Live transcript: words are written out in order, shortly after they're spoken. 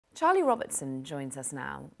Charlie Robertson joins us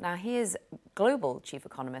now. Now, he is global chief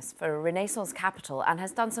economist for Renaissance Capital and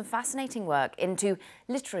has done some fascinating work into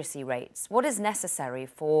literacy rates. What is necessary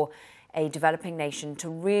for a developing nation to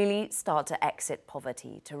really start to exit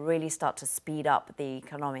poverty, to really start to speed up the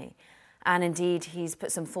economy? And indeed, he's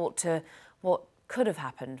put some thought to what could have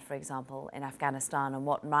happened, for example, in Afghanistan and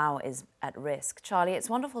what now is at risk. Charlie,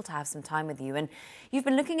 it's wonderful to have some time with you. And you've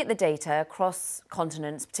been looking at the data across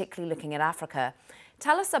continents, particularly looking at Africa.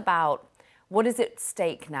 Tell us about what is at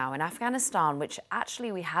stake now in Afghanistan, which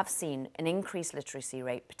actually we have seen an increased literacy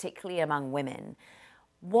rate, particularly among women.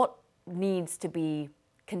 What needs to be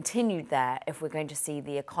continued there if we're going to see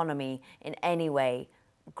the economy in any way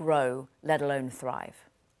grow, let alone thrive?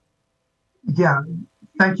 Yeah,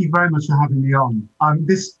 thank you very much for having me on.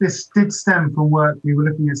 This did stem from work. We were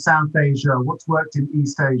looking at South Asia, what's worked in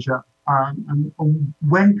East Asia, and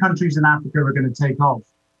when countries in Africa are going to take off.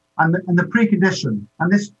 And the precondition,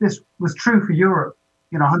 and this was true for Europe,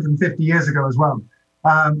 150 years ago as well.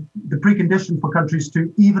 The precondition for countries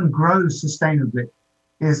to even grow sustainably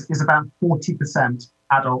is about 40%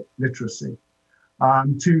 adult literacy.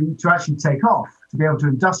 To actually take off, to be able to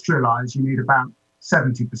industrialize, you need about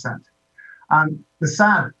 70%. And the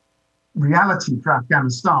sad reality for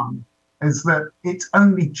Afghanistan is that it's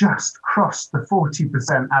only just crossed the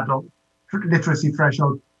 40% adult literacy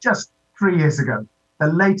threshold just 3 years ago. The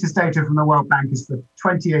latest data from the World Bank is for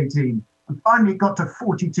 2018, and finally it got to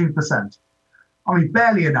 42%. I mean,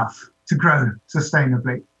 barely enough to grow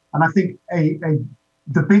sustainably. And I think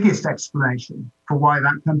the biggest explanation for why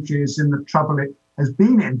that country is in the trouble it has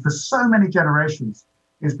been in for so many generations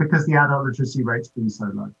is because the adult literacy rate's been so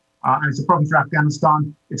low. And it's a problem for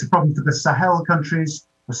Afghanistan. It's a problem for the Sahel countries,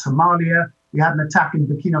 for Somalia. We had an attack in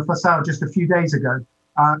Burkina Faso just a few days ago.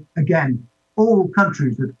 Again, all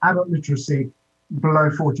countries with adult literacy below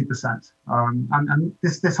 40%. And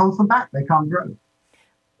this holds them back. They can't grow.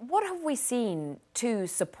 What have we seen to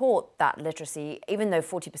support that literacy, even though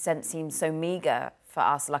 40% seems so meagre for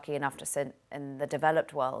us, lucky enough to sit in the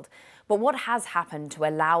developed world? But what has happened to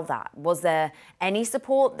allow that? Was there any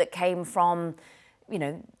support that came from,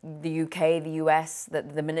 the UK, the US,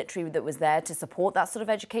 the military that was there to support that sort of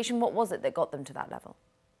education? What was it that got them to that level?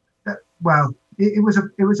 Well, it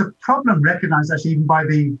was a problem recognized actually even by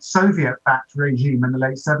the Soviet-backed regime in the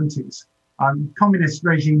late 70s. Communist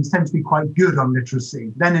regimes tend to be quite good on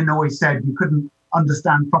literacy. Lenin always said you couldn't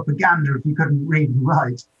understand propaganda if you couldn't read and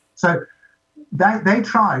write. So they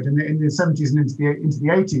tried in the 70s and into the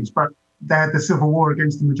 80s, but they had the civil war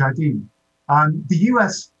against the Mujahideen. The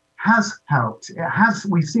US has helped.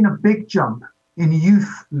 We've seen a big jump in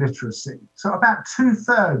youth literacy. So about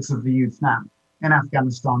 2/3 of the youth now in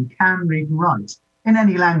Afghanistan can read and write in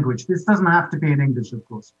any language. This doesn't have to be in English, of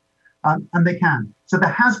course. And they can. So there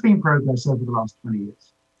has been progress over the last 20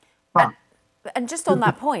 years. But, and just on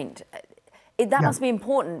that point, that must be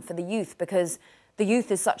important for the youth because the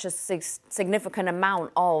youth is such a significant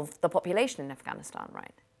amount of the population in Afghanistan,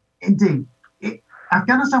 right? Indeed.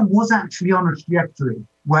 Afghanistan was actually on a trajectory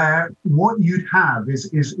where what you'd have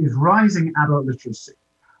is rising adult literacy.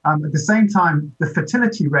 At the same time, the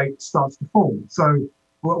fertility rate starts to fall. So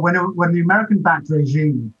when the American-backed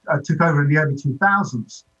regime took over in the early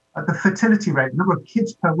 2000s, the fertility rate, the number of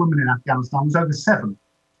kids per woman in Afghanistan was over 7.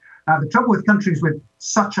 Now, the trouble with countries with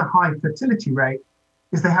such a high fertility rate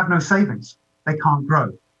is they have no savings. They can't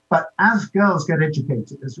grow. But as girls get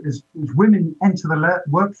educated, as women enter the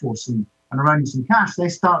workforce and are earning some cash, they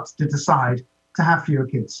start to decide to have fewer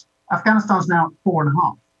kids. Afghanistan's now at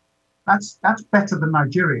 4.5. That's better than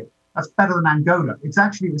Nigeria. That's better than Angola. It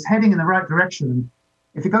was heading in the right direction. And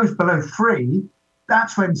if it goes below 3,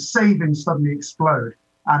 that's when savings suddenly explode.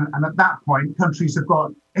 And at that point, countries have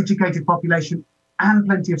got educated population and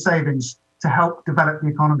plenty of savings to help develop the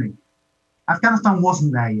economy. Afghanistan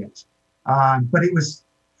wasn't there yet, but it was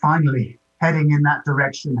finally heading in that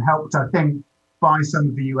direction, helped, I think, by some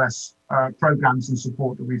of the US programs and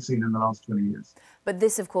support that we've seen in the last 20 years. But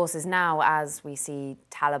this, of course, is now, as we see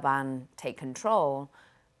Taliban take control,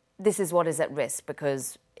 this is what is at risk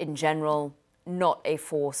because, in general, not a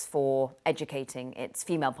force for educating its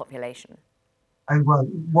female population. Well,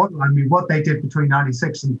 what they did between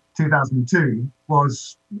 96 and 2002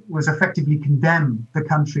 was effectively condemn the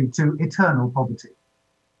country to eternal poverty.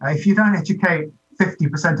 If you don't educate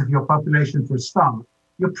 50% of your population for a start,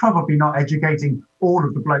 you're probably not educating all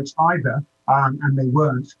of the blokes either, and they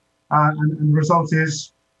weren't. And the result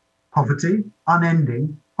is poverty,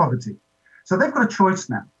 unending poverty. So they've got a choice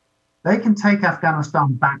now. They can take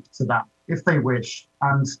Afghanistan back to that if they wish,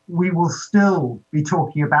 and we will still be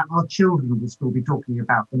talking about, our children will still be talking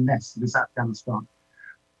about the mess that is Afghanistan.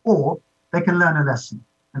 Or they can learn a lesson.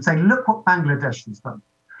 and say, look what Bangladesh has done.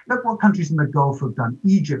 Look what countries in the Gulf have done,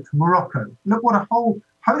 Egypt, Morocco. Look what a whole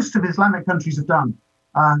host of Islamic countries have done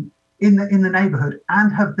in the neighborhood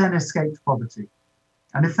and have then escaped poverty.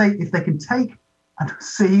 And if they can take and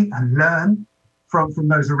see and learn from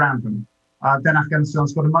those around them, then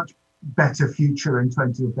Afghanistan's got a much better future in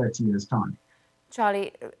 20 or 30 years' time.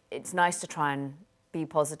 Charlie, it's nice to try and be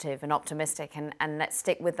positive and optimistic, and let's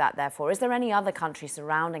stick with that, therefore. Is there any other country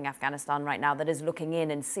surrounding Afghanistan right now that is looking in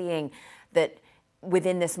and seeing that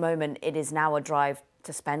within this moment it is now a drive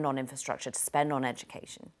to spend on infrastructure, to spend on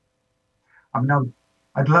education? I mean,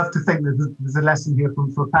 I'd love to think that there's a lesson here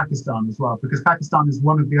for Pakistan as well, because Pakistan is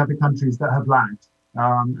one of the other countries that have lagged.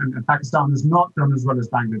 And Pakistan has not done as well as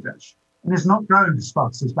Bangladesh, and it's not grown as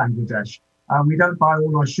fast as Bangladesh. We don't buy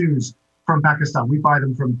all our shoes from Pakistan. We buy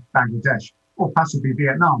them from Bangladesh or possibly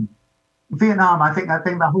Vietnam. Vietnam, I think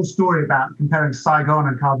that whole story about comparing Saigon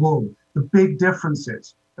and Kabul, the big difference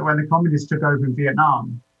is that when the communists took over in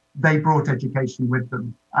Vietnam, they brought education with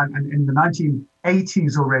them. And in the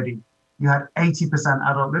 1980s already, you had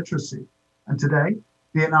 80% adult literacy. And today,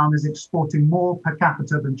 Vietnam is exporting more per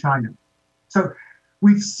capita than China. So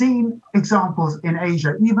we've seen examples in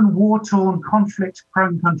Asia, even war-torn,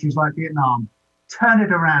 conflict-prone countries like Vietnam, turn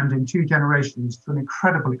it around in 2 generations to an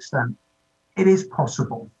incredible extent. It is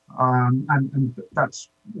possible. And that's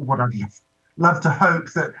what I'd love to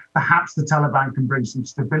hope, that perhaps the Taliban can bring some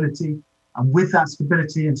stability. And with that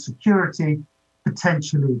stability and security,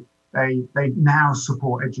 potentially they now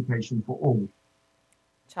support education for all.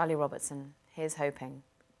 Charlie Robertson, here's hoping,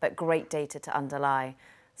 but great data to underlie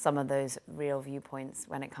some of those real viewpoints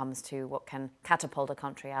when it comes to what can catapult a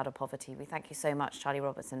country out of poverty. We thank you so much, Charlie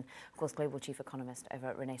Robertson, of course, Global Chief Economist over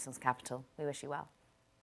at Renaissance Capital. We wish you well.